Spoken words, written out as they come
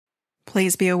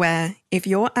Please be aware, if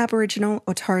you're Aboriginal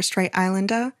or Torres Strait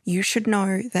Islander, you should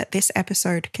know that this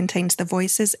episode contains the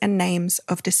voices and names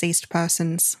of deceased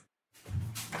persons.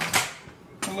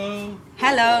 Hello.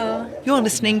 Hello. You're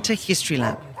listening to History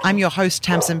Lab. I'm your host,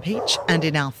 Tamsin Peach, and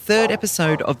in our third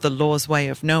episode of The Law's Way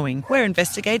of Knowing, we're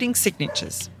investigating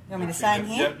signatures. You want me to sign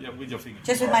here? Yeah, with your finger.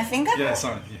 Just with my finger? Yeah,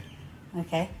 sign, yeah.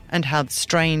 Okay. And how the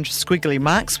strange squiggly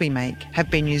marks we make have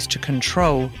been used to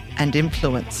control and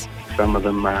influence. Some of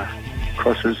them are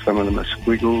crosses, some of them are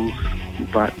squiggles,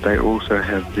 but they also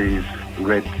have these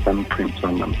red thumbprints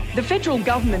on them. The federal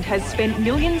government has spent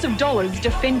millions of dollars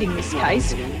defending this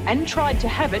case and tried to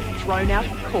have it thrown out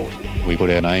of court. We put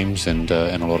our names and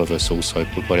a lot of us also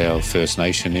put what our First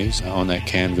Nation is on that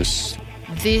canvas.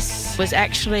 This was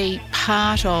actually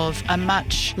part of a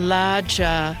much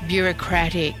larger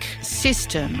bureaucratic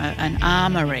system, an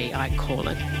armoury, I call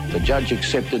it. The judge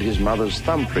accepted his mother's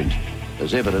thumbprint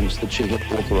as evidence that she had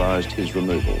authorised his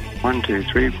removal. 1, 2,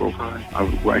 3, 4, 5. I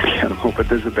won't count them all, but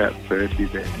there's about 30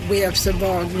 there. We have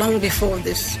survived long before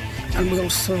this, and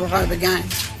we'll survive again.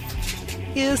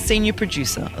 Here's senior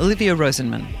producer Olivia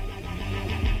Rosenman.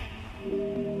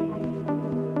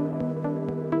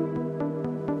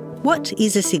 What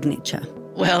is a signature?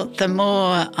 Well, the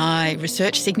more I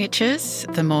research signatures,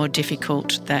 the more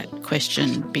difficult that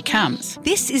question becomes.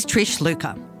 This is Trish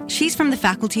Luca. She's from the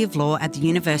Faculty of Law at the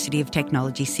University of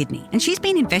Technology, Sydney, and she's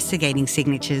been investigating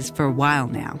signatures for a while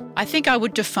now. I think I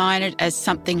would define it as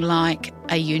something like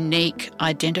a unique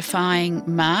identifying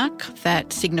mark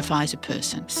that signifies a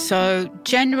person. So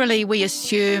generally we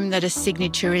assume that a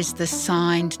signature is the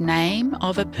signed name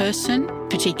of a person,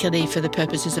 particularly for the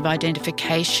purposes of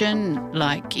identification,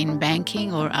 like in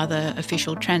banking or other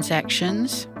official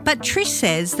transactions. But Trish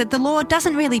says that the law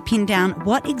doesn't really pin down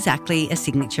what exactly a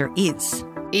signature is.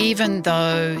 Even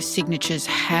though signatures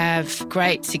have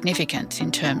great significance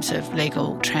in terms of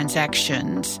legal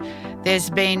transactions, there's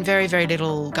been very, very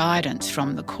little guidance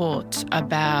from the courts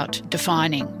about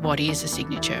defining what is a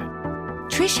signature.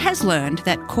 Trish has learned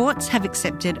that courts have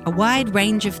accepted a wide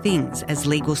range of things as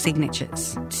legal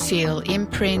signatures. Seal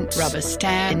imprints, rubber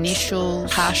stamps,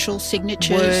 initials, partial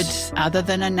signatures, words other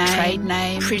than a name, trade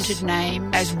names, printed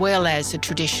names, as well as a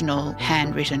traditional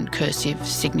handwritten cursive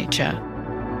signature.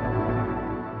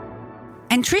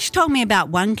 And Trish told me about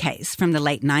one case from the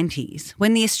late 90s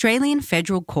when the Australian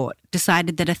Federal Court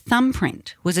decided that a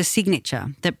thumbprint was a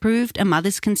signature that proved a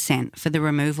mother's consent for the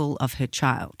removal of her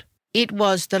child. It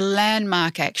was the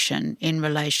landmark action in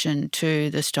relation to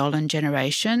the stolen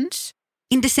generations.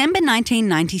 In December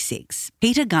 1996,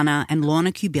 Peter Gunner and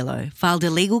Lorna Cubillo filed a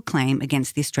legal claim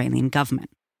against the Australian government.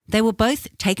 They were both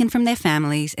taken from their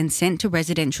families and sent to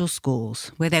residential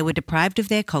schools where they were deprived of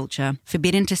their culture,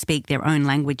 forbidden to speak their own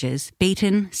languages,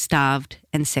 beaten, starved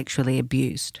and sexually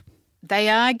abused. They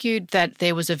argued that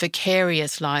there was a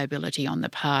vicarious liability on the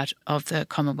part of the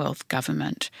Commonwealth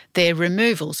Government. Their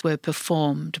removals were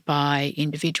performed by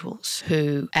individuals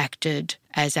who acted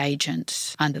as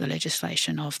agents under the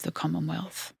legislation of the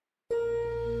Commonwealth.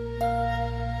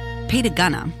 Peter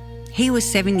Gunner, he was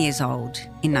 7 years old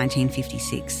in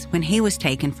 1956 when he was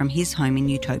taken from his home in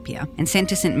Utopia and sent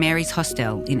to St Mary's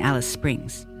Hostel in Alice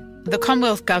Springs. The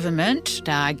Commonwealth Government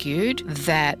argued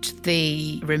that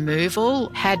the removal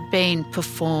had been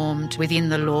performed within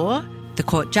the law. The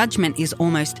court judgment is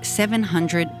almost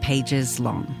 700 pages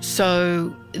long.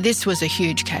 So this was a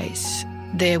huge case.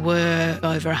 There were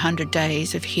over 100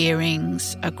 days of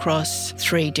hearings across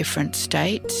 3 different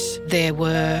states. There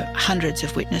were hundreds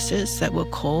of witnesses that were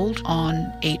called on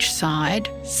each side.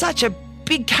 Such a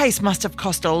big case must have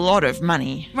cost a lot of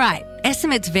money. Right.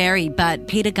 Estimates vary, but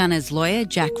Peter Gunner's lawyer,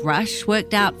 Jack Rush,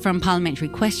 worked out from parliamentary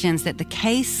questions that the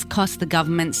case cost the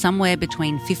government somewhere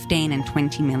between $15 and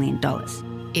 $20 million.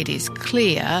 It is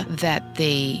clear that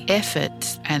the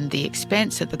effort and the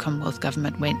expense that the Commonwealth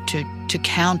Government went to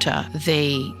counter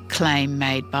the claim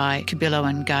made by Cubillo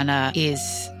and Gunner is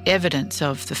evidence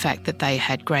of the fact that they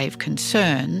had grave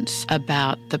concerns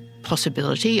about the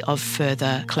possibility of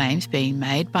further claims being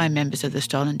made by members of the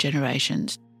stolen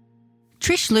generations.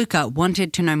 Trish Luca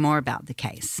wanted to know more about the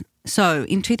case. So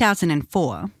in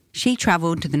 2004, she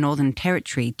travelled to the Northern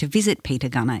Territory to visit Peter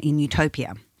Gunner in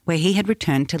Utopia, where he had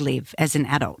returned to live as an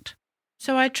adult.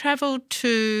 So I travelled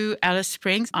to Alice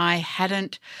Springs. I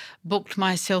hadn't booked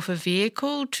myself a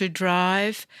vehicle to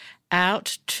drive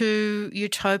out to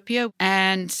Utopia,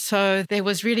 and so there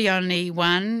was really only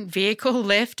one vehicle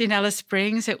left in Alice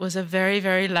Springs. It was a very,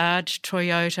 very large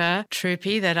Toyota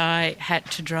Troopy that I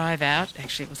had to drive out.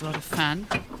 Actually, it was a lot of fun.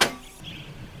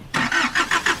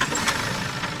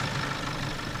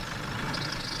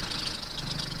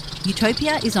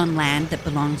 Utopia is on land that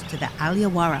belongs to the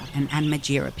Alyawara and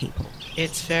Anmajira people.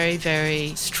 It's very,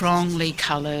 very strongly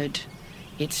coloured.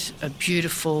 It's a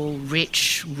beautiful,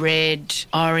 rich red,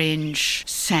 orange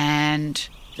sand.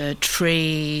 The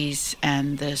trees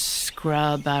and the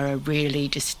scrub are a really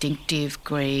distinctive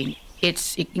green.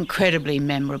 It's incredibly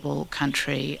memorable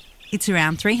country. It's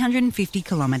around 350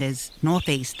 kilometres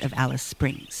northeast of Alice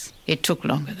Springs. It took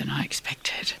longer than I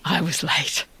expected. I was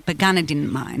late. But Gunnar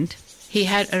didn't mind. He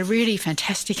had a really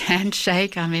fantastic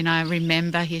handshake. I mean, I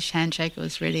remember his handshake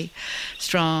was really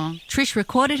strong. Trish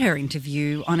recorded her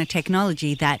interview on a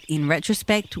technology that, in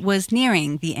retrospect, was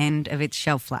nearing the end of its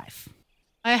shelf life.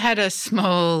 I had a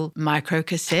small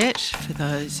microcassette, for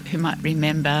those who might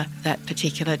remember that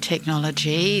particular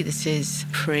technology. This is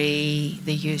pre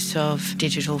the use of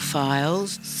digital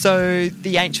files. So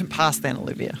the ancient past then,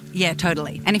 Olivia? Yeah,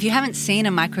 totally. And if you haven't seen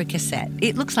a microcassette,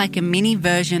 it looks like a mini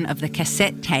version of the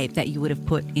cassette tape that you would have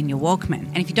put in your Walkman.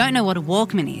 And if you don't know what a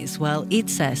Walkman is, well,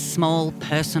 it's a small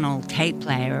personal tape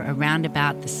player around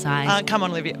about the size... Come on,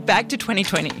 Olivia. Back to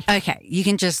 2020. Okay, you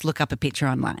can just look up a picture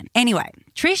online. Anyway,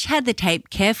 Trish had the tape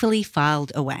carefully filed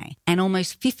away, and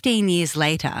almost 15 years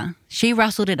later, she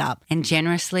rustled it up and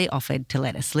generously offered to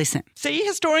let us listen. See,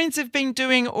 historians have been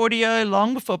doing audio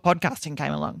long before podcasting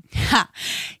came along. Ha!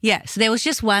 Yeah, so there was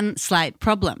just one slight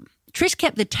problem. Trish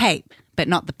kept the tape, but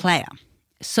not the player.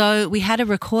 So we had a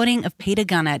recording of Peter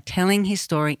Gunnar telling his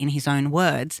story in his own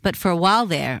words, but for a while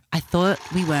there, I thought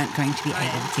we weren't going to be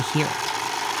able to hear it.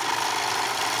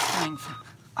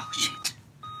 Oh, shit.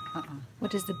 What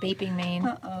does the beeping mean?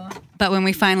 But when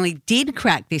we finally did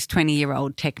crack this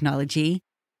 20-year-old technology,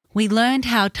 we learned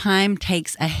how time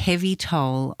takes a heavy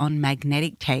toll on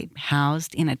magnetic tape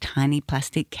housed in a tiny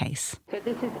plastic case. So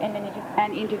this is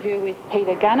an interview with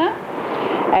Peter Gunnar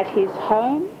at his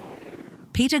home.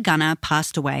 Peter Gunnar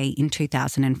passed away in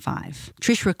 2005.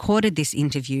 Trish recorded this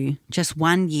interview just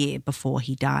 1 year before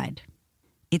he died.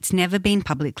 It's never been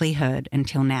publicly heard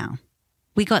until now.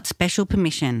 We got special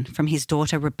permission from his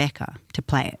daughter Rebecca to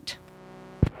play it.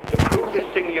 The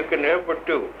cruelest thing you can ever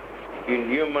do in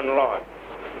human life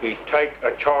is take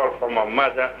a child from a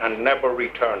mother and never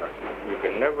return it. You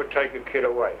can never take a kid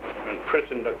away and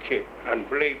prison the kid and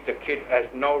believe the kid has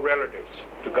no relatives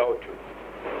to go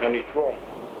to. And it's wrong.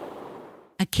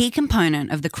 A key component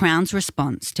of the Crown's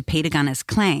response to Peter Gunnar's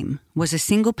claim was a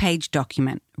single-page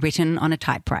document written on a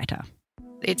typewriter.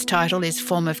 Its title is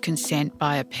Form of Consent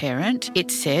by a Parent. It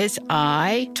says,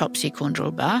 I, Topsy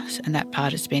Kundrulba, and that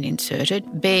part has been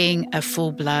inserted, being a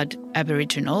full-blood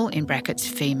Aboriginal, in brackets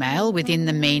female, within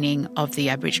the meaning of the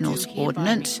Aboriginals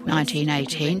Ordinance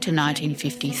 1918 to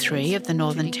 1953 of the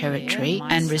Northern Territory,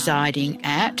 and residing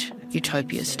at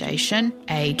Utopia Station,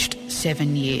 aged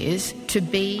 7 years,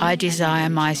 I desire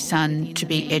my son to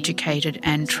be educated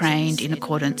and trained in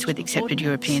accordance with accepted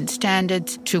European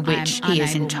standards, to which he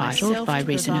is entitled by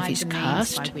reason of his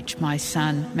caste, by which my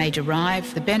son may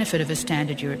derive the benefit of a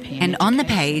standard European And on the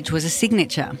page was a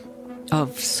signature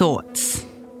of sorts.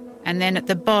 And then at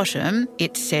the bottom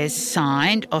it says,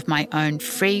 signed of my own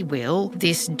free will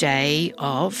this day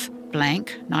of blank,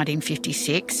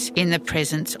 1956, in the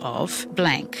presence of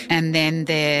blank. And then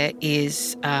there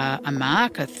is a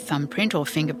mark, a thumbprint or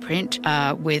fingerprint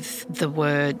with the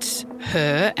words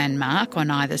her and Mark on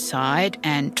either side,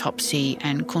 and Topsy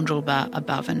and Kundrulba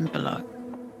above and below.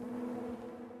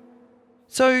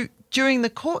 So during the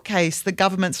court case, the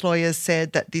government's lawyers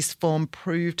said that this form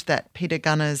proved that Peter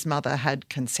Gunnar's mother had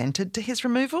consented to his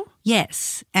removal?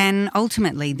 Yes, and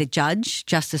ultimately the judge,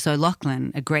 Justice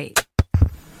O'Loughlin, agreed.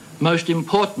 Most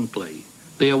importantly,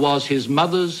 there was his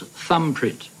mother's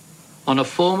thumbprint on a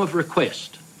form of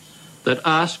request that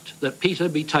asked that Peter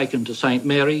be taken to St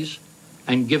Mary's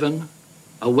and given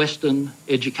a Western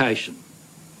education.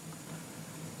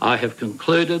 I have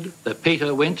concluded that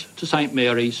Peter went to St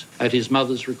Mary's at his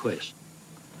mother's request.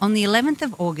 On the 11th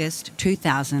of August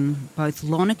 2000, both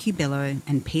Lorna Cubillo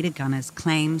and Peter Gunnar's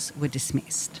claims were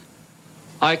dismissed.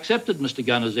 I accepted Mr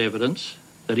Gunnar's evidence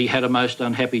that he had a most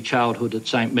unhappy childhood at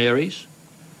St Mary's,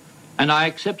 and I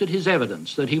accepted his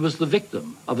evidence that he was the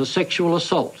victim of a sexual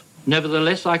assault.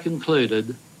 Nevertheless, I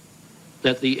concluded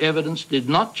that the evidence did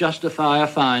not justify a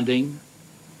finding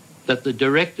that the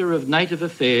Director of Native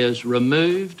Affairs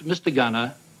removed Mr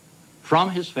Gunnar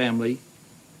from his family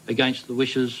against the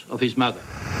wishes of his mother.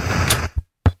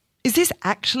 Is this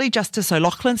actually Justice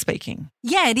O'Loughlin speaking?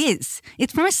 Yeah, it is.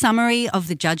 It's from a summary of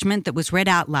the judgment that was read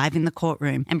out live in the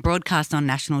courtroom and broadcast on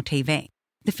national TV.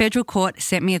 The federal court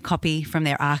sent me a copy from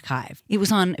their archive. It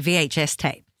was on VHS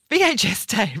tape. VHS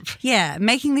tape? Yeah,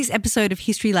 making this episode of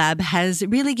History Lab has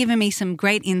really given me some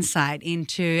great insight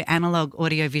into analogue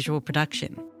audiovisual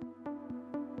production.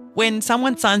 When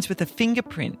someone signs with a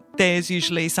fingerprint, there's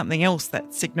usually something else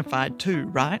that's signified too,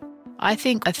 right? I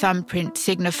think a thumbprint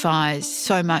signifies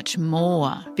so much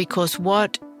more, because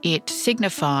what it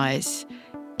signifies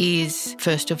is,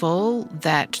 first of all,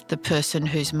 that the person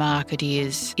whose mark it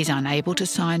is unable to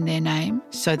sign their name.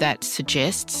 So that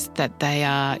suggests that they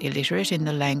are illiterate in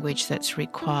the language that's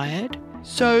required.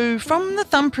 So from the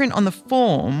thumbprint on the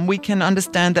form, we can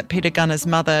understand that Peter Gunner's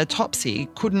mother, Topsy,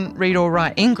 couldn't read or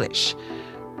write English.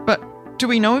 But do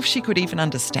we know if she could even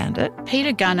understand it?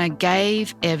 Peter Gunner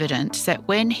gave evidence that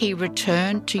when he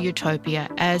returned to Utopia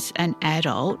as an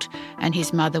adult and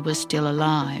his mother was still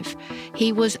alive,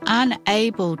 he was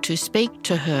unable to speak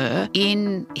to her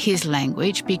in his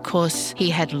language because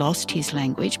he had lost his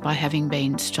language by having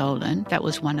been stolen. That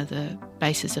was one of the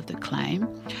basis of the claim.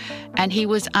 And he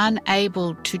was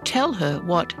unable to tell her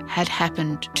what had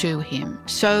happened to him.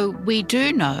 So we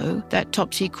do know that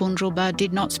Topsy Kundrelba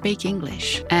did not speak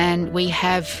English, and we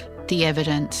have the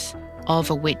evidence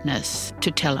of a witness to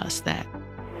tell us that.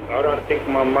 I don't think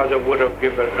my mother would have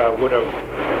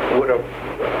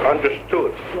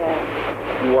understood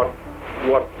what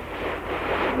was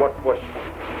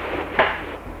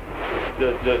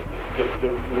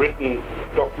the written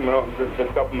document that the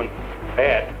government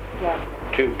had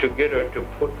to get her to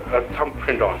put a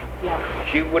thumbprint on.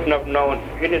 She wouldn't have known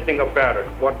anything about it,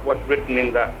 what was written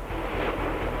in that.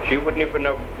 She wouldn't even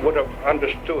would have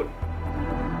understood.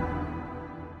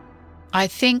 I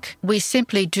think we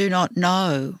simply do not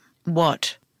know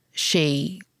what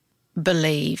she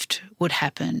believed would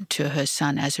happen to her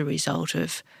son as a result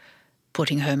of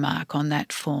putting her mark on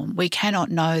that form. We cannot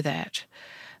know that.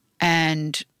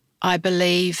 And I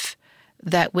believe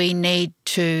that we need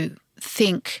to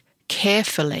think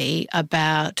carefully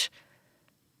about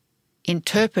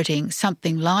interpreting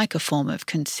something like a form of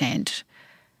consent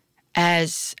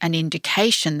as an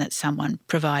indication that someone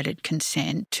provided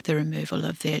consent to the removal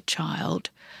of their child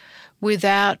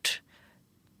without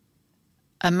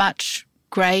a much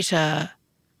greater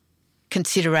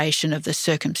consideration of the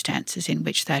circumstances in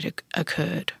which that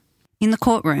occurred. In the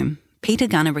courtroom, Peter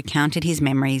Gunner recounted his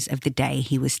memories of the day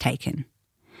he was taken.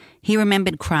 He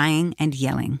remembered crying and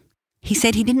yelling. He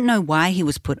said he didn't know why he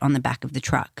was put on the back of the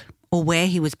truck or where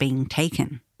he was being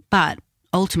taken. But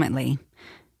ultimately,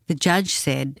 the judge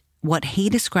said what he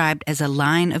described as a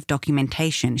line of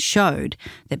documentation showed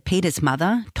that Peter's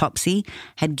mother, Topsy,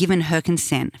 had given her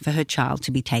consent for her child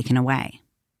to be taken away.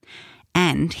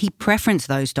 And he preferenced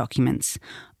those documents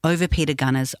over Peter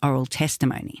Gunner's oral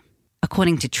testimony.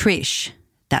 According to Trish,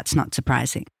 that's not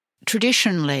surprising.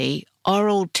 Traditionally,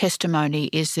 oral testimony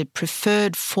is the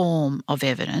preferred form of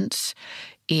evidence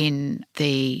in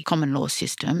the common law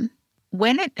system.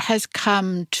 When it has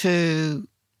come to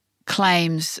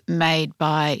claims made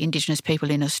by Indigenous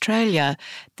people in Australia,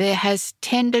 there has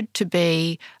tended to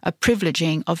be a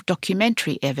privileging of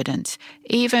documentary evidence,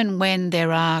 even when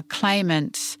there are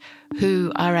claimants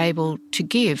who are able to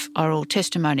give oral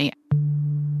testimony.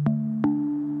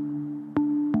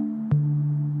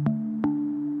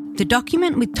 The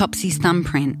document with Topsy's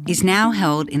thumbprint is now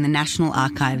held in the National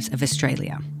Archives of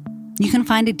Australia. You can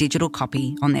find a digital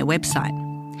copy on their website.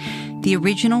 The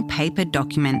original paper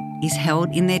document is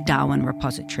held in their Darwin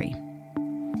repository.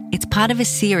 It's part of a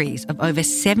series of over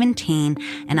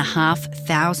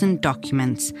 17,500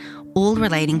 documents, all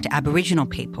relating to Aboriginal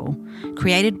people,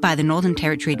 created by the Northern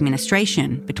Territory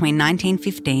Administration between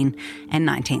 1915 and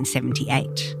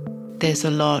 1978. There's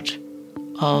a lot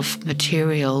of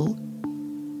material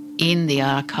in the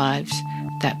archives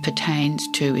that pertains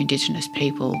to Indigenous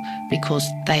people because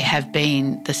they have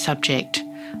been the subject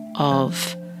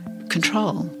of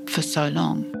control for so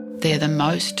long. They're the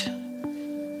most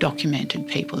documented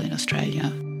people in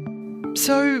Australia.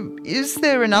 So is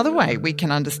there another way we can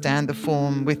understand the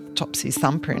form with Topsy's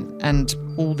thumbprint and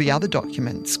all the other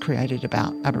documents created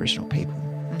about Aboriginal people?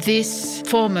 This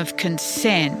form of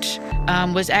consent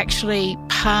was actually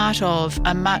part of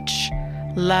a much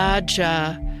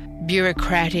larger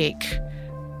bureaucratic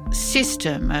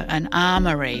system, an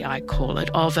armoury, I call it,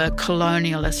 of a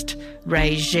colonialist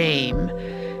regime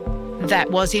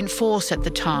that was in force at the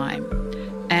time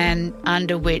and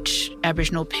under which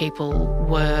Aboriginal people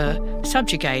were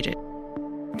subjugated.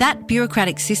 That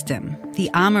bureaucratic system, the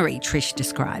armoury Trish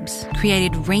describes,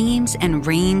 created reams and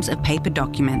reams of paper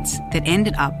documents that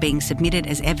ended up being submitted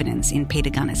as evidence in Peter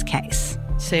Gunner's case.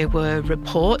 There were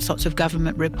reports, lots of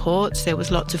government reports. There was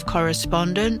lots of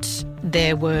correspondence.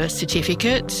 There were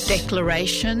certificates,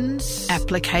 declarations,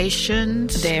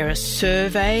 applications. There are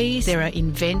surveys. There are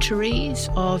inventories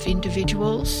of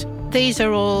individuals. These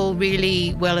are all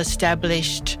really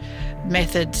well-established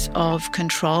methods of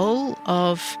control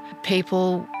of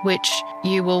people, which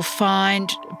you will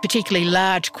find particularly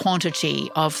large quantity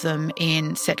of them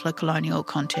in settler colonial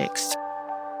contexts.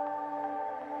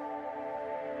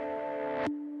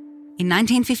 In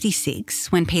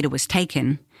 1956, when Peter was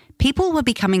taken, people were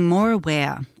becoming more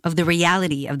aware of the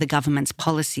reality of the government's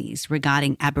policies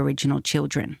regarding Aboriginal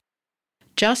children.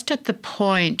 Just at the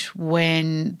point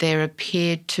when there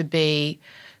appeared to be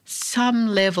some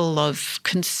level of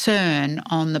concern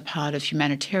on the part of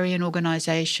humanitarian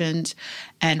organisations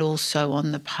and also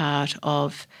on the part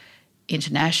of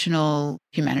international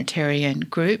humanitarian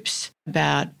groups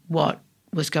about what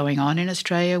was going on in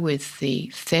Australia with the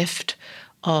theft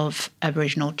of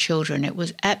Aboriginal children, it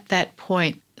was at that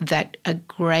point that a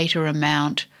greater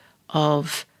amount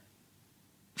of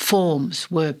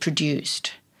forms were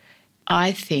produced.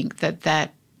 I think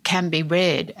that can be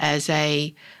read as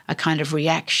a kind of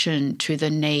reaction to the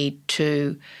need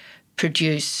to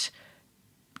produce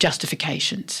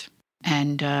justifications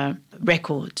and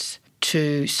records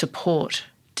to support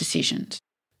decisions.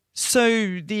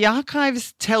 So the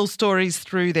archives tell stories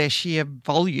through their sheer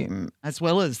volume as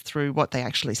well as through what they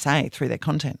actually say, through their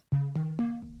content.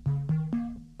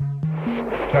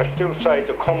 I still say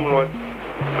the Commonwealth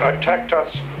attacked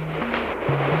us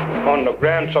on the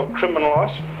grounds of criminal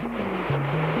us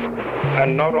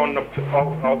and not on the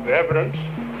of evidence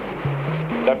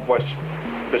that was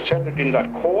presented in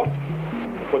that court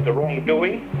for the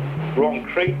wrongdoing, wrong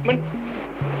treatment,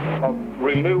 of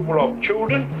removal of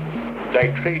children.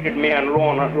 They treated me and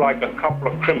Lorna like a couple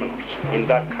of criminals in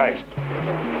that case.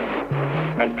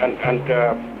 And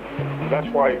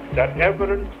that's why that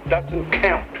evidence doesn't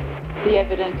count. The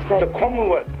evidence that... The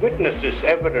Commonwealth witnesses'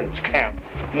 evidence count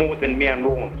more than me and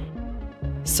Lorna's.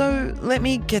 So let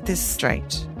me get this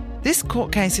straight. This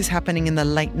court case is happening in the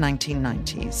late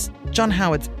 1990s. John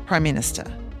Howard's Prime Minister.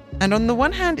 And on the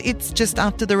one hand, it's just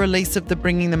after the release of the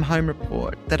Bringing Them Home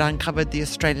report that uncovered the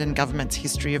Australian government's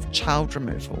history of child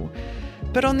removal.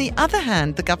 But on the other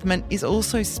hand, the government is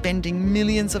also spending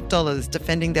millions of dollars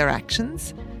defending their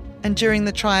actions. And during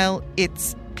the trial,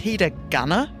 it's Peter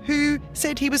Gunner who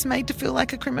said he was made to feel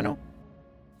like a criminal.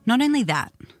 Not only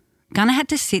that, Gunner had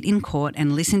to sit in court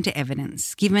and listen to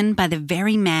evidence given by the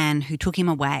very man who took him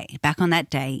away back on that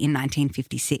day in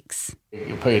 1956.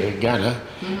 Peter Gunner,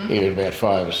 he was about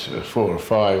 4 or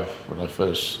 5 when I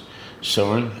first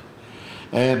saw him,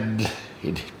 and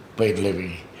he'd been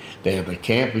living down the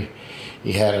camp.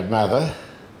 He had a mother,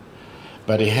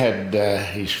 but he had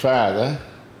his father,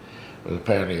 was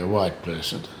apparently a white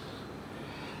person,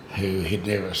 who he'd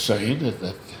never seen,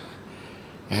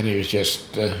 and he was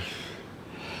just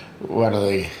one of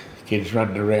the kids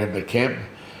running around the camp.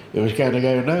 It was going to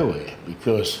go nowhere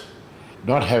because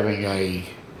not having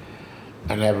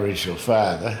an Aboriginal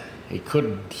father, he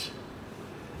couldn't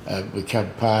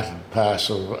become part and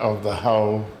parcel of the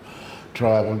whole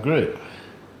tribal group.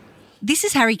 This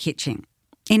is Harry Kitching.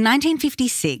 In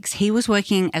 1956, he was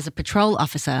working as a patrol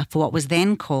officer for what was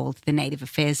then called the Native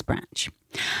Affairs Branch.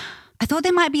 I thought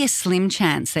there might be a slim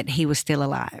chance that he was still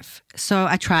alive, so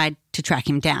I tried to track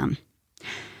him down.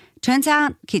 Turns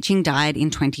out Kitching died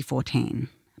in 2014.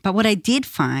 But what I did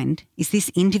find is this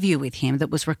interview with him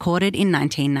that was recorded in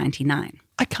 1999.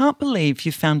 I can't believe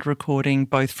you found a recording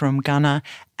both from Gunner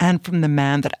and from the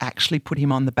man that actually put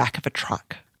him on the back of a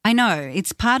truck. I know.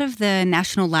 It's part of the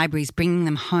National Library's Bringing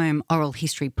Them Home oral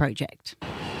history project.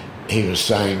 He was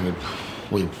saying that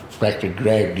we practically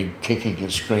dragged him kicking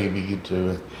and screaming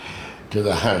into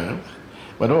the home,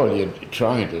 but all you're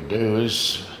trying to do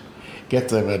is get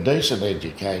them a decent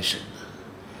education,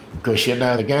 because you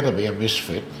know they're going to be a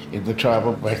misfit in the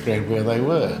tribal background where they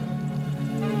were.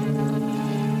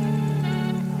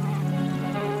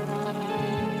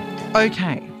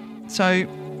 Okay, so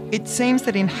it seems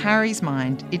that in Harry's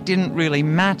mind, it didn't really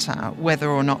matter whether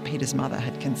or not Peter's mother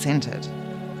had consented.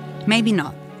 Maybe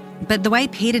not. But the way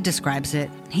Peter describes it,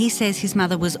 he says his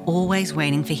mother was always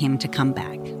waiting for him to come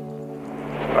back.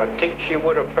 I think she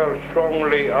would have felt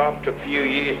strongly after a few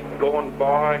years gone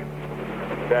by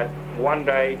that one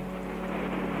day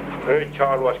her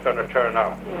child was going to turn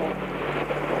up.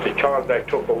 The child they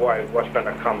took away was going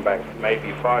to come back maybe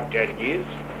 5-10 years,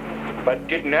 but it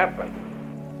didn't happen.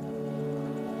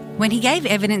 When he gave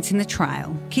evidence in the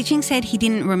trial, Kitching said he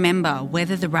didn't remember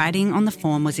whether the writing on the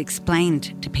form was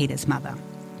explained to Peter's mother.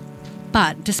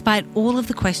 But despite all of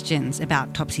the questions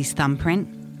about Topsy's thumbprint,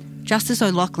 Justice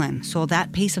O'Loughlin saw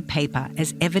that piece of paper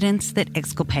as evidence that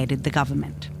exculpated the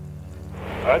government.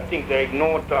 I think they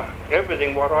ignored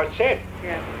everything what I said,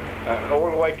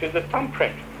 all the way to the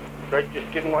thumbprint. They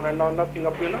just didn't want to know nothing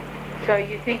of, So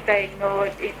you think they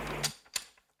ignored it?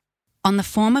 On the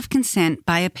form of consent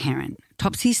by a parent,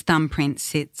 Topsy's thumbprint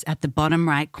sits at the bottom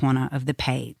right corner of the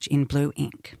page in blue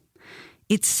ink.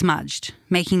 It's smudged,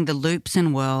 making the loops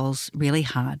and whirls really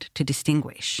hard to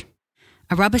distinguish.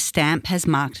 A rubber stamp has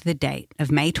marked the date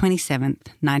of May 27th,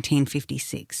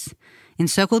 1956,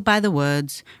 encircled by the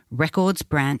words Records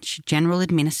Branch, General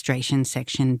Administration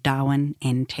Section, Darwin,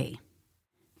 NT.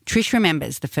 Trish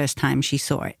remembers the first time she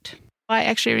saw it. I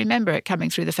actually remember it coming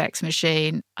through the fax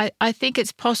machine. I think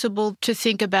it's possible to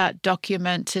think about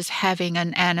documents as having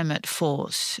an animate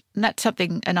force. And that's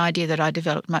an idea that I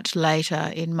developed much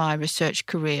later in my research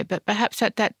career. But perhaps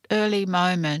at that early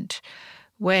moment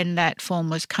when that form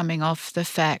was coming off the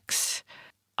fax,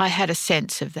 I had a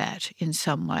sense of that in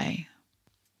some way.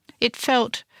 It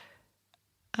felt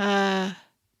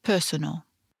personal.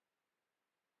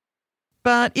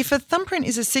 But if a thumbprint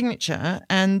is a signature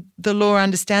and the law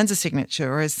understands a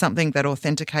signature as something that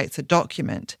authenticates a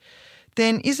document,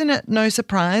 then isn't it no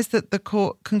surprise that the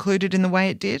court concluded in the way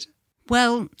it did?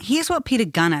 Well, here's what Peter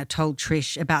Gunner told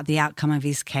Trish about the outcome of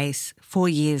his case 4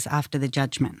 years after the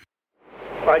judgment.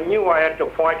 I knew I had to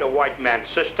fight a white man's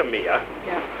system here,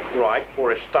 right,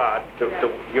 for a start,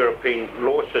 the European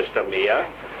law system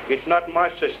here. It's not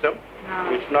my system. No.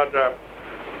 It's not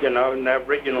an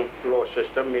Aboriginal law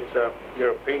system, it's a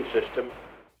European system.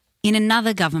 In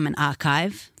another government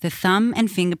archive, the thumb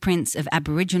and fingerprints of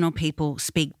Aboriginal people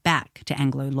speak back to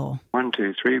Anglo law. 1,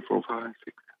 2, 3, 4, 5,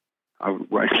 6. I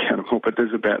won't count them all, but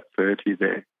there's about 30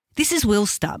 there. This is Will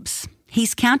Stubbs.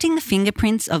 He's counting the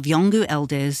fingerprints of Yolngu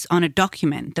elders on a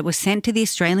document that was sent to the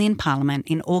Australian Parliament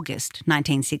in August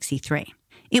 1963.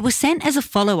 It was sent as a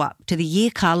follow-up to the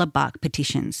Yirrkala Bark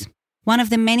petitions, one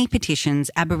of the many petitions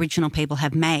Aboriginal people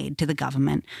have made to the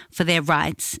government for their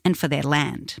rights and for their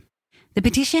land. The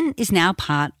petition is now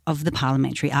part of the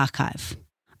Parliamentary Archive.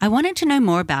 I wanted to know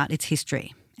more about its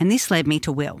history, and this led me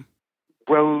to Will.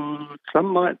 Well, some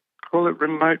might call it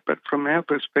remote, but from our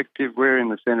perspective, we're in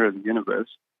the centre of the universe.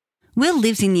 Will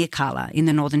lives in Yirrkala in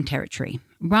the Northern Territory,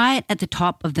 right at the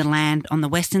top of the land on the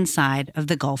western side of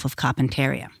the Gulf of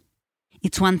Carpentaria.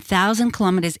 It's 1,000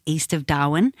 kilometres east of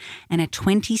Darwin and a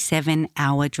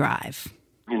 27-hour drive.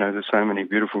 You know, there's so many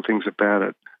beautiful things about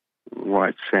it.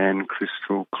 White sand,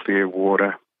 crystal clear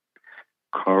water,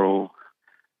 coral,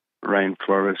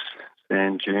 rainforest,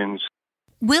 sand dunes.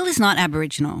 Will is not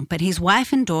Aboriginal, but his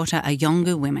wife and daughter are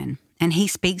Yolngu women, and he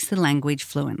speaks the language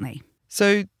fluently.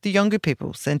 So the Yolngu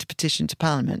people sent a petition to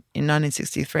Parliament in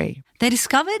 1963. They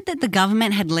discovered that the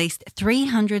government had leased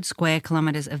 300 square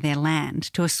kilometres of their land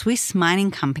to a Swiss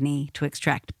mining company to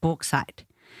extract bauxite,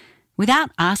 without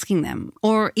asking them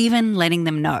or even letting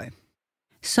them know.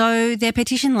 So their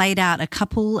petition laid out a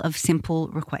couple of simple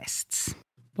requests.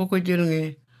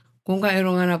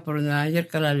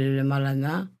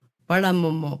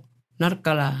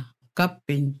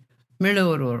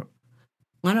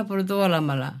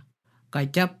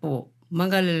 Kajapu,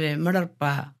 Mangalele,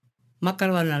 Madarpa,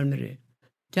 Makarwanalmiri,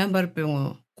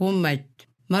 Jambarpingo, Kumait,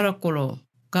 Marakulo,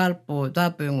 Kalpo,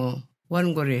 Dapingo,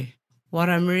 Wangori,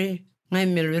 Waramiri,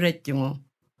 Naimil Retingo,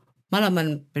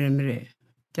 Malaman Primiri.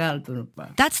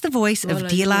 That's the voice of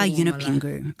Dila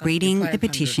Yunupingu reading the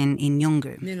petition in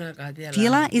Yolngu.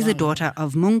 Dila is the daughter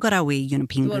of Mungarawi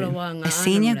Yunupingu, a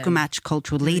senior Gumatj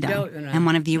cultural leader and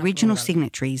one of the original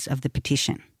signatories of the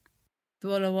petition.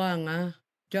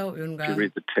 If you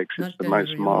read the text, it's the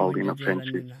most mild,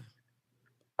 inoffensive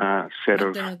set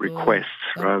of requests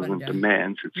rather than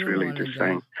demands. It's really just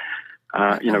saying,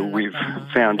 we've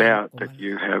found out that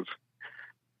you have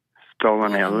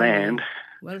stolen our land.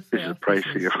 This is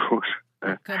Précy, of course,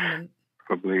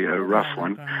 probably a rough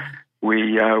one.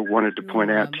 We wanted to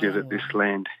point out to you that this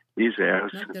land is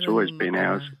ours. It's always been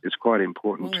ours. It's quite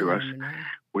important to us.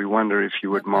 We wonder if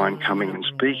you would mind coming and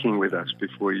speaking with us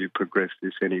before you progress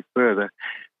this any further.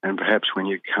 And perhaps when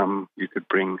you come, you could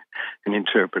bring an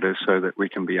interpreter so that we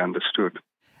can be understood.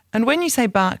 And when you say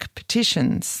bark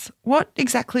petitions, what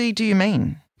exactly do you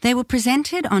mean? They were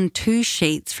presented on 2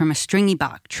 sheets from a stringy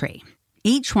bark tree.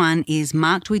 Each one is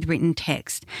marked with written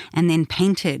text and then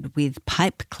painted with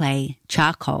pipe clay,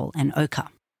 charcoal and ochre.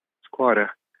 It's quite an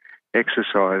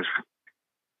exercise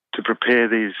to prepare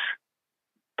these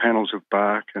panels of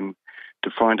bark and to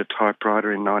find a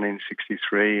typewriter in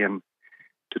 1963 and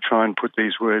to try and put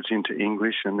these words into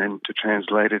English and then to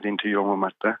translate it into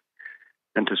Yolngu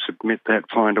and to submit that,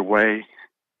 find a way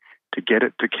to get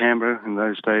it to Canberra. In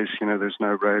those days, there's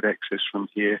no road access from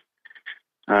here.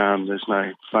 There's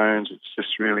no phones. It's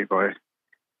just really by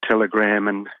telegram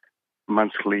and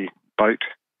monthly boat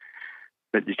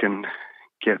that you can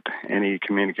get any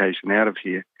communication out of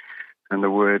here. And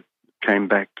the word came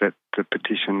back that the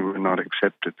petition were not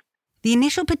accepted. The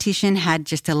initial petition had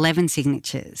just 11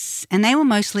 signatures, and they were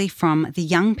mostly from the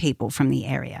young people from the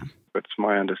area. It's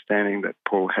my understanding that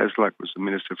Paul Hasluck was the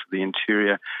Minister for the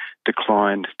Interior,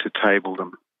 declined to table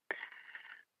them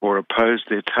or opposed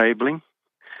their tabling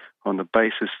on the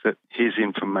basis that his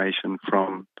information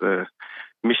from the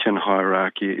mission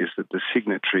hierarchy is that the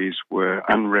signatories were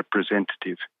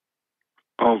unrepresentative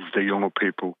of the Yolngu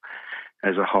people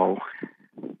as a whole.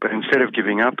 But instead of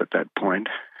giving up at that point,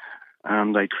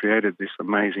 they created this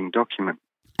amazing document.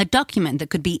 A document that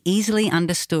could be easily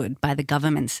understood by the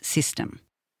government's system.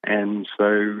 And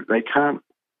so they can't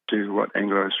do what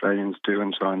Anglo-Australians do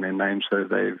and sign their names, so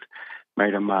they've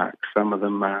made a mark. Some of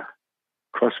them are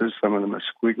crosses, some of them are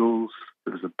squiggles,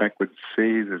 there's a backward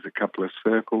C, there's a couple of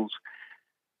circles,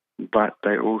 but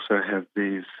they also have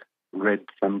these red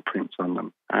thumbprints on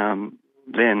them.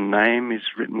 Their name is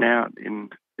written out in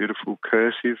beautiful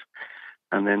cursive,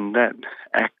 and then that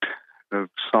act of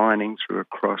signing through a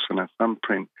cross and a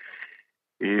thumbprint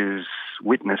is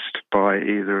witnessed by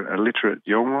either a literate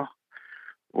Yolngu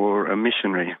or a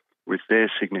missionary with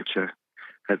their signature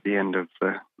at the end of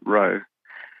the row.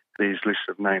 These lists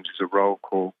of names is a roll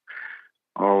call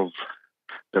of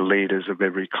the leaders of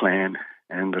every clan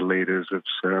and the leaders of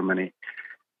ceremony,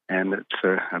 and it's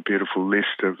a beautiful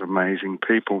list of amazing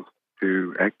people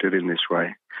who acted in this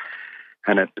way,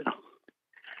 and it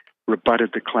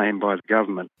rebutted the claim by the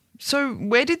government. So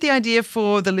where did the idea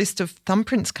for the list of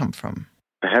thumbprints come from?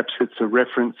 Perhaps it's a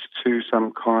reference to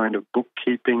some kind of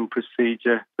bookkeeping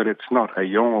procedure, but it's not a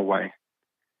Yolngu way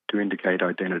to indicate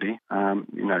identity.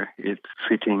 It's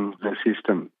fitting the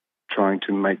system, trying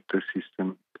to make the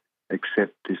system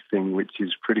accept this thing which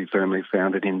is pretty firmly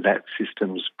founded in that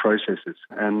system's processes.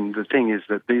 And the thing is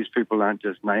that these people aren't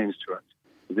just names to us.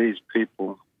 These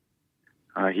people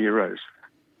are heroes,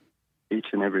 each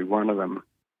and every one of them.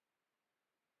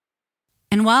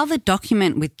 And while the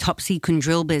document with Topsy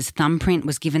Kundrilba's thumbprint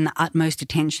was given the utmost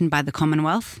attention by the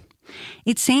Commonwealth,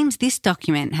 it seems this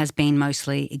document has been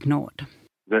mostly ignored.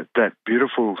 That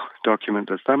beautiful document,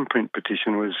 the thumbprint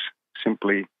petition, was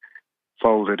simply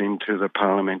folded into the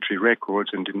parliamentary records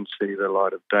and didn't see the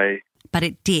light of day. But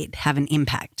it did have an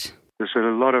impact. There's a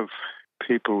lot of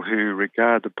people who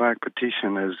regard the Bark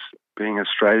Petition as being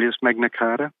Australia's Magna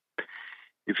Carta.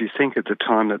 If you think at the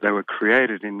time that they were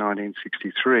created in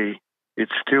 1963,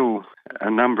 it's still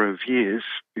a number of years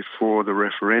before the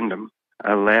referendum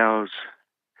allows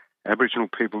Aboriginal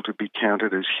people to be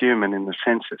counted as human in the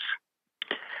census.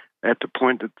 At the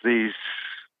point that these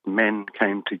men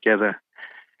came together,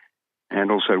 and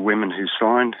also women who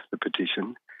signed the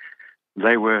petition,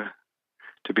 they were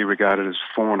to be regarded as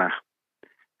fauna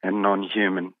and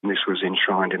non-human. This was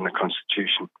enshrined in the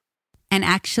Constitution. And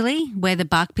actually, where the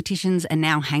Bark petitions are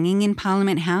now hanging in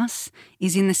Parliament House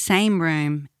is in the same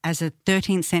room as a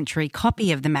 13th century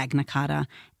copy of the Magna Carta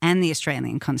and the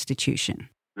Australian Constitution.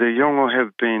 The Yolngu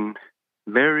have been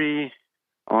very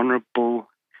honourable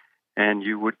and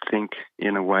you would think,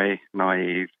 in a way,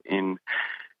 naive in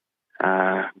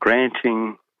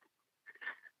granting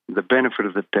the benefit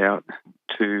of the doubt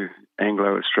to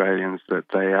Anglo-Australians that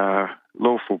they are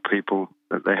lawful people,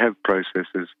 that they have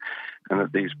processes, and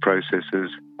that these processes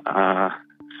are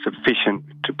sufficient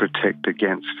to protect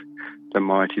against the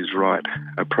might is right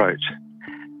approach.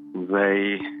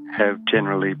 They have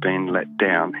generally been let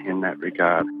down in that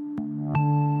regard.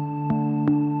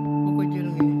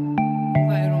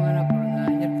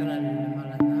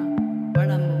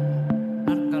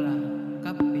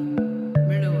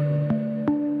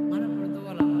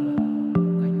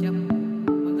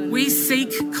 We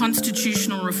seek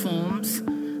constitutional reforms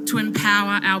to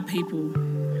empower our people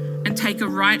and take a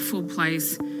rightful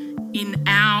place in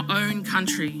our own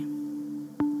country.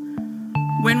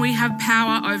 When we have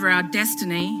power over our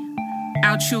destiny,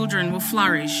 our children will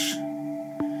flourish.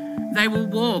 They will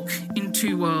walk in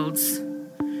two worlds,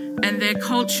 and their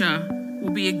culture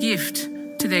will be a gift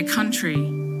to their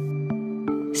country.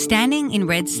 Standing in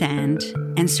red sand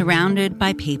and surrounded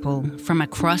by people from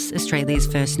across Australia's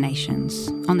First Nations,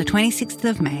 on the 26th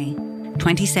of May,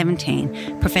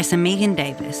 2017, Professor Megan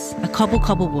Davis, a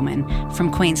Cobble woman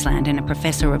from Queensland and a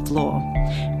professor of law,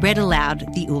 read aloud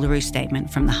the Uluru Statement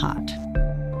from the Heart.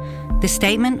 The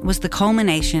statement was the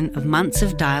culmination of months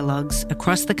of dialogues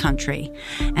across the country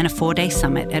and a 4-day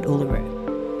summit at Uluru.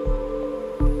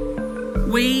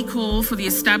 We call for the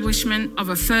establishment of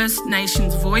a First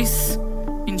Nations voice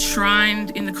enshrined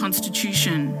in the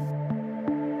Constitution.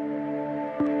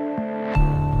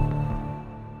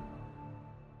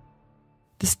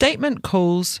 The statement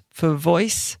calls for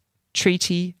voice,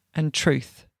 treaty and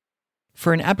truth,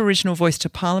 for an Aboriginal voice to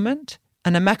Parliament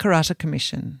an Amakarata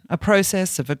Commission, a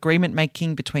process of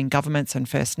agreement-making between governments and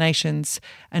First Nations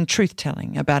and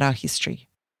truth-telling about our history.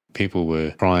 People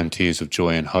were crying tears of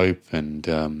joy and hope and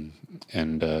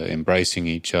embracing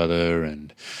each other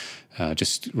and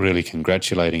just really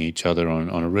congratulating each other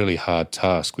on a really hard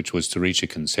task, which was to reach a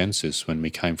consensus when we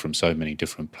came from so many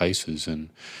different places and,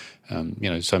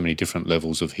 so many different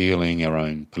levels of healing, our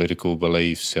own political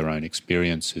beliefs, our own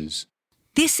experiences.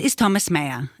 This is Thomas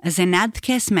Meyer, a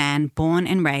Zenadthkes man born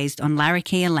and raised on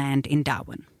Larrakia land in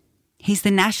Darwin. He's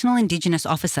the National Indigenous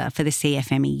Officer for the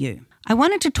CFMEU. I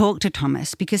wanted to talk to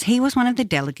Thomas because he was one of the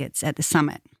delegates at the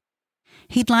summit.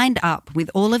 He'd lined up with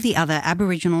all of the other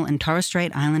Aboriginal and Torres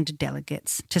Strait Islander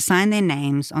delegates to sign their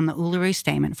names on the Uluru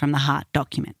Statement from the Heart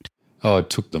document. Oh, it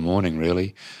took the morning,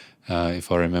 really,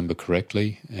 if I remember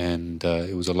correctly, and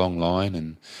it was a long line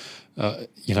and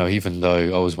even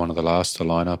though I was one of the last to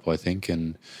line up, I think,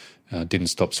 and didn't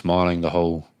stop smiling the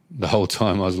whole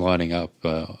time I was lining up.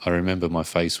 I remember my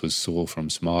face was sore from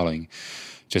smiling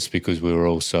just because we were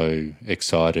all so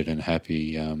excited and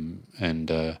happy and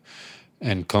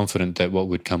confident that what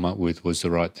we'd come up with was the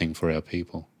right thing for our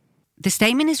people. The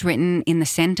statement is written in the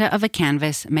centre of a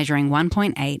canvas measuring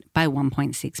 1.8 by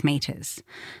 1.6 metres.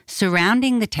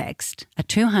 Surrounding the text are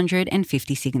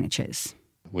 250 signatures.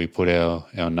 We put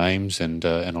our names and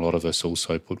a lot of us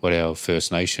also put what our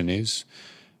First Nation is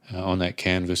on that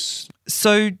canvas.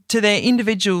 So to their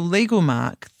individual legal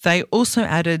mark, they also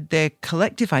added their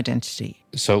collective identity.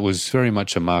 So it was very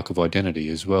much a mark of identity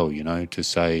as well, to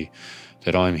say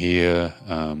that I'm here,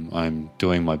 I'm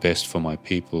doing my best for my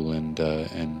people and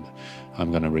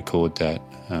I'm going to record that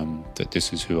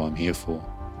this is who I'm here for.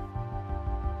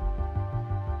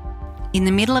 In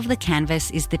the middle of the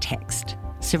canvas is the text.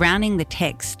 Surrounding the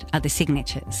text are the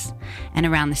signatures, and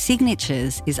around the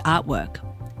signatures is artwork.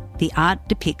 The art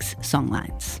depicts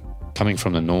songlines. Coming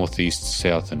from the north, east,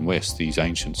 south and west, these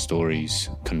ancient stories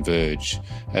converge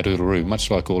at Uluru, much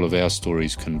like all of our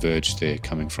stories converge there,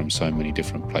 coming from so many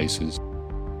different places.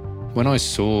 When I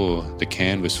saw the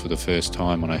canvas for the first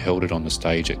time and I held it on the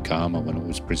stage at Garma when it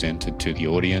was presented to the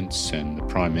audience and the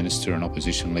Prime Minister and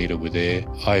Opposition Leader were there,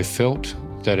 I felt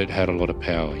that it had a lot of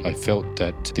power. I felt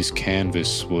that this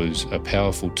canvas was a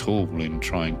powerful tool in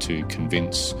trying to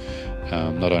convince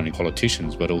not only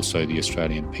politicians but also the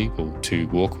Australian people to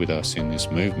walk with us in this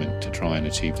movement to try and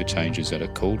achieve the changes that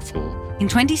are called for. In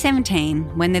 2017,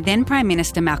 when the then Prime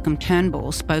Minister Malcolm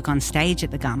Turnbull spoke on stage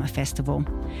at the Garma Festival,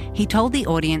 he told the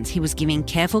audience he was giving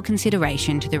careful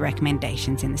consideration to the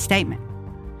recommendations in the statement.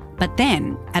 But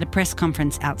then, at a press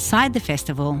conference outside the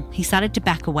festival, he started to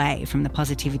back away from the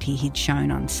positivity he'd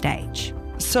shown on stage.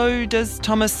 So does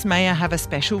Thomas Meyer have a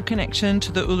special connection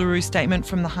to the Uluru Statement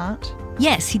from the Heart?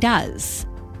 Yes, he does.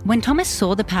 When Thomas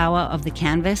saw the power of the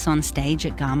canvas on stage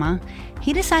at Garma,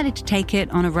 he decided to take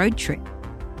it on a road trip.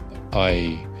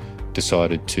 I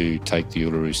decided to take the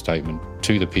Uluru Statement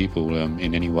to the people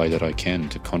in any way that I can,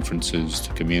 to conferences,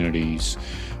 to communities,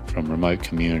 from remote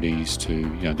communities to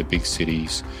the big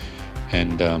cities,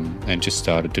 and just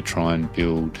started to try and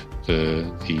build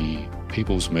the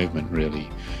people's movement really.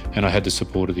 And I had the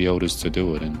support of the elders to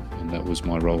do it, and that was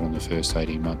my role in the first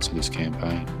 18 months of this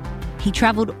campaign. He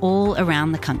travelled all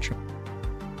around the country.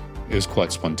 It was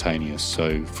quite spontaneous.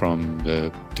 So from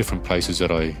the different places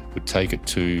that I would take it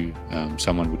to,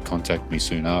 someone would contact me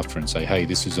soon after and say, hey,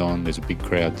 this is on, there's a big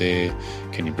crowd there,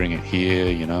 can you bring it here,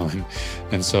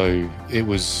 And so it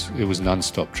was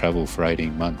non-stop travel for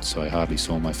 18 months. I hardly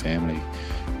saw my family.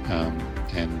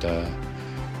 And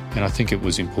I think it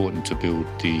was important to build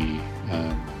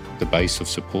the base of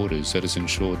supporters that has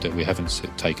ensured that we haven't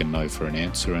taken no for an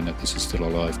answer and that this is still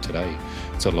alive today.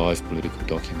 It's a live political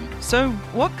document. So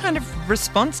what kind of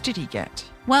response did he get?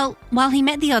 Well, while he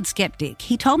met the odd sceptic,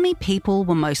 he told me people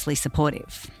were mostly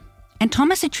supportive. And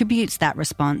Thomas attributes that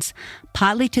response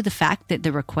partly to the fact that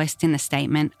the requests in the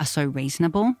statement are so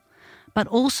reasonable, but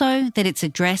also that it's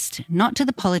addressed not to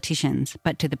the politicians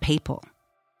but to the people.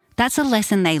 That's a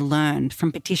lesson they learned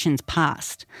from petitions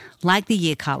past, like the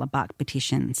Yirrkala Bark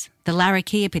petitions, the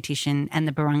Larrakia petition and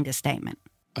the Barunga Statement.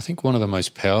 I think one of the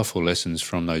most powerful lessons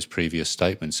from those previous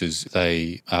statements is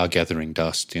they are gathering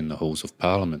dust in the halls of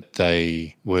Parliament.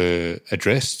 They were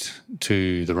addressed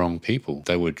to the wrong people.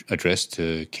 They were addressed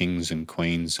to kings and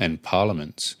queens and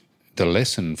parliaments. The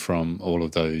lesson from all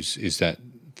of those is that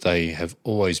they have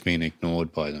always been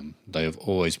ignored by them. They have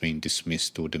always been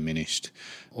dismissed or diminished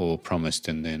or promised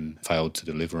and then failed to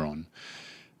deliver on.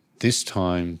 This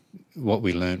time, what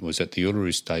we learnt was that the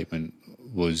Uluru Statement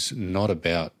was not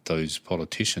about those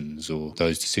politicians or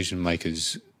those decision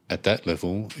makers at that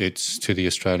level, it's to the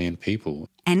Australian people.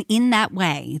 And in that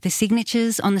way, the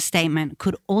signatures on the statement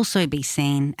could also be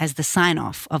seen as the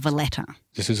sign-off of a letter.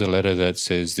 This is a letter that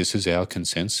says this is our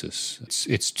consensus.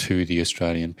 It's to the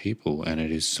Australian people, and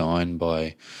it is signed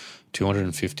by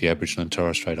 250 Aboriginal and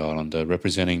Torres Strait Islander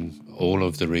representing all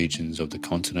of the regions of the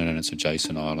continent and its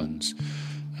adjacent islands,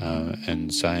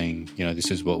 and saying,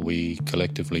 this is what we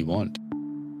collectively want.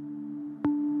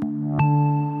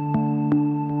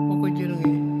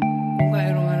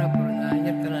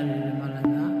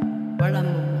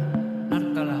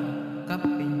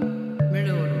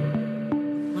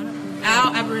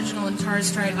 Our Aboriginal and Torres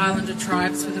Strait Islander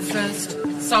tribes were the first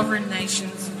sovereign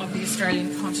nations of the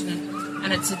Australian continent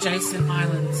and its adjacent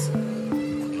islands,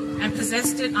 and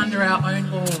possessed it under our own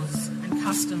laws and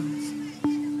customs.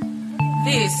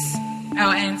 This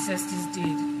our ancestors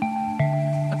did,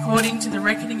 according to the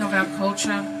reckoning of our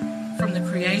culture from the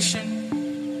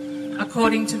creation,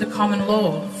 according to the common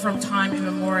law from time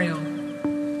immemorial,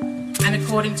 and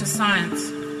according to science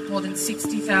more than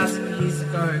 60,000 years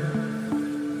ago.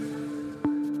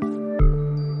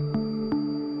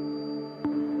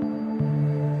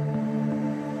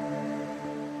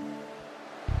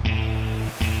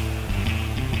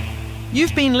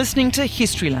 You've been listening to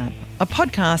History Lab, a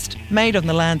podcast made on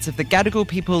the lands of the Gadigal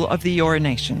people of the Eora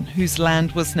Nation, whose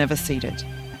land was never ceded.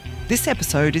 This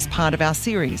episode is part of our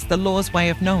series, The Law's Way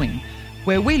of Knowing,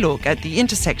 where we look at the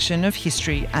intersection of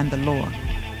history and the law.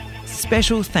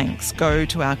 Special thanks go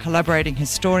to our collaborating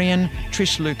historian,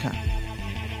 Trish Luca.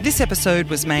 This episode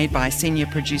was made by senior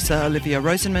producer Olivia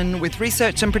Rosenman, with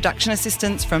research and production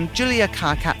assistance from Julia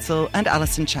Carr-Katzel and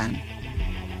Alison Chan.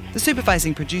 The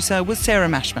supervising producer was Sarah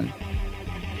Mashman.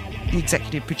 The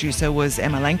executive producer was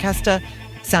Emma Lancaster,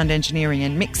 sound engineering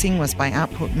and mixing was by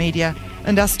Output Media,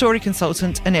 and our story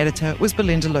consultant and editor was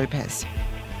Belinda Lopez.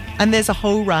 And there's a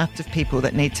whole raft of people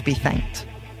that need to be thanked.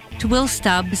 To Will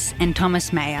Stubbs and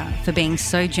Thomas Mayer for being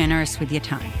so generous with your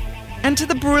time. And to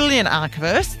the brilliant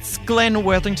archivists, Glenn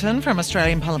Worthington from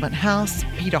Australian Parliament House,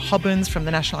 Peter Hobbins from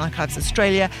the National Archives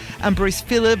Australia, and Bruce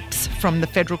Phillips from the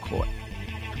Federal Court.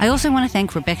 I also want to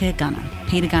thank Rebecca Gunner,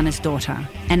 Peter Gunner's daughter,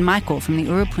 and Michael from the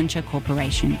Urupuncha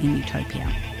Corporation in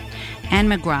Utopia, Anne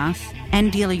McGrath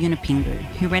and Dila Yunupingu,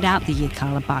 who read out the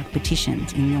Yirrkala Bark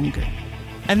petitions in Yungu.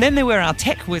 And then there were our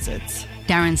tech wizards.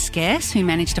 Darren Scarce, who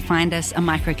managed to find us a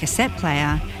microcassette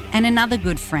player, and another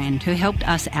good friend who helped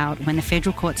us out when the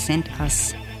Federal Court sent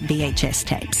us VHS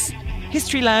tapes.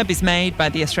 History Lab is made by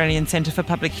the Australian Centre for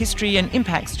Public History and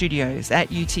Impact Studios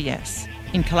at UTS,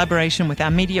 in collaboration with our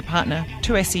media partner,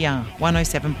 2SER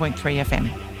 107.3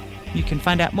 FM. You can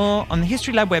find out more on the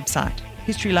History Lab website,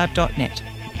 historylab.net.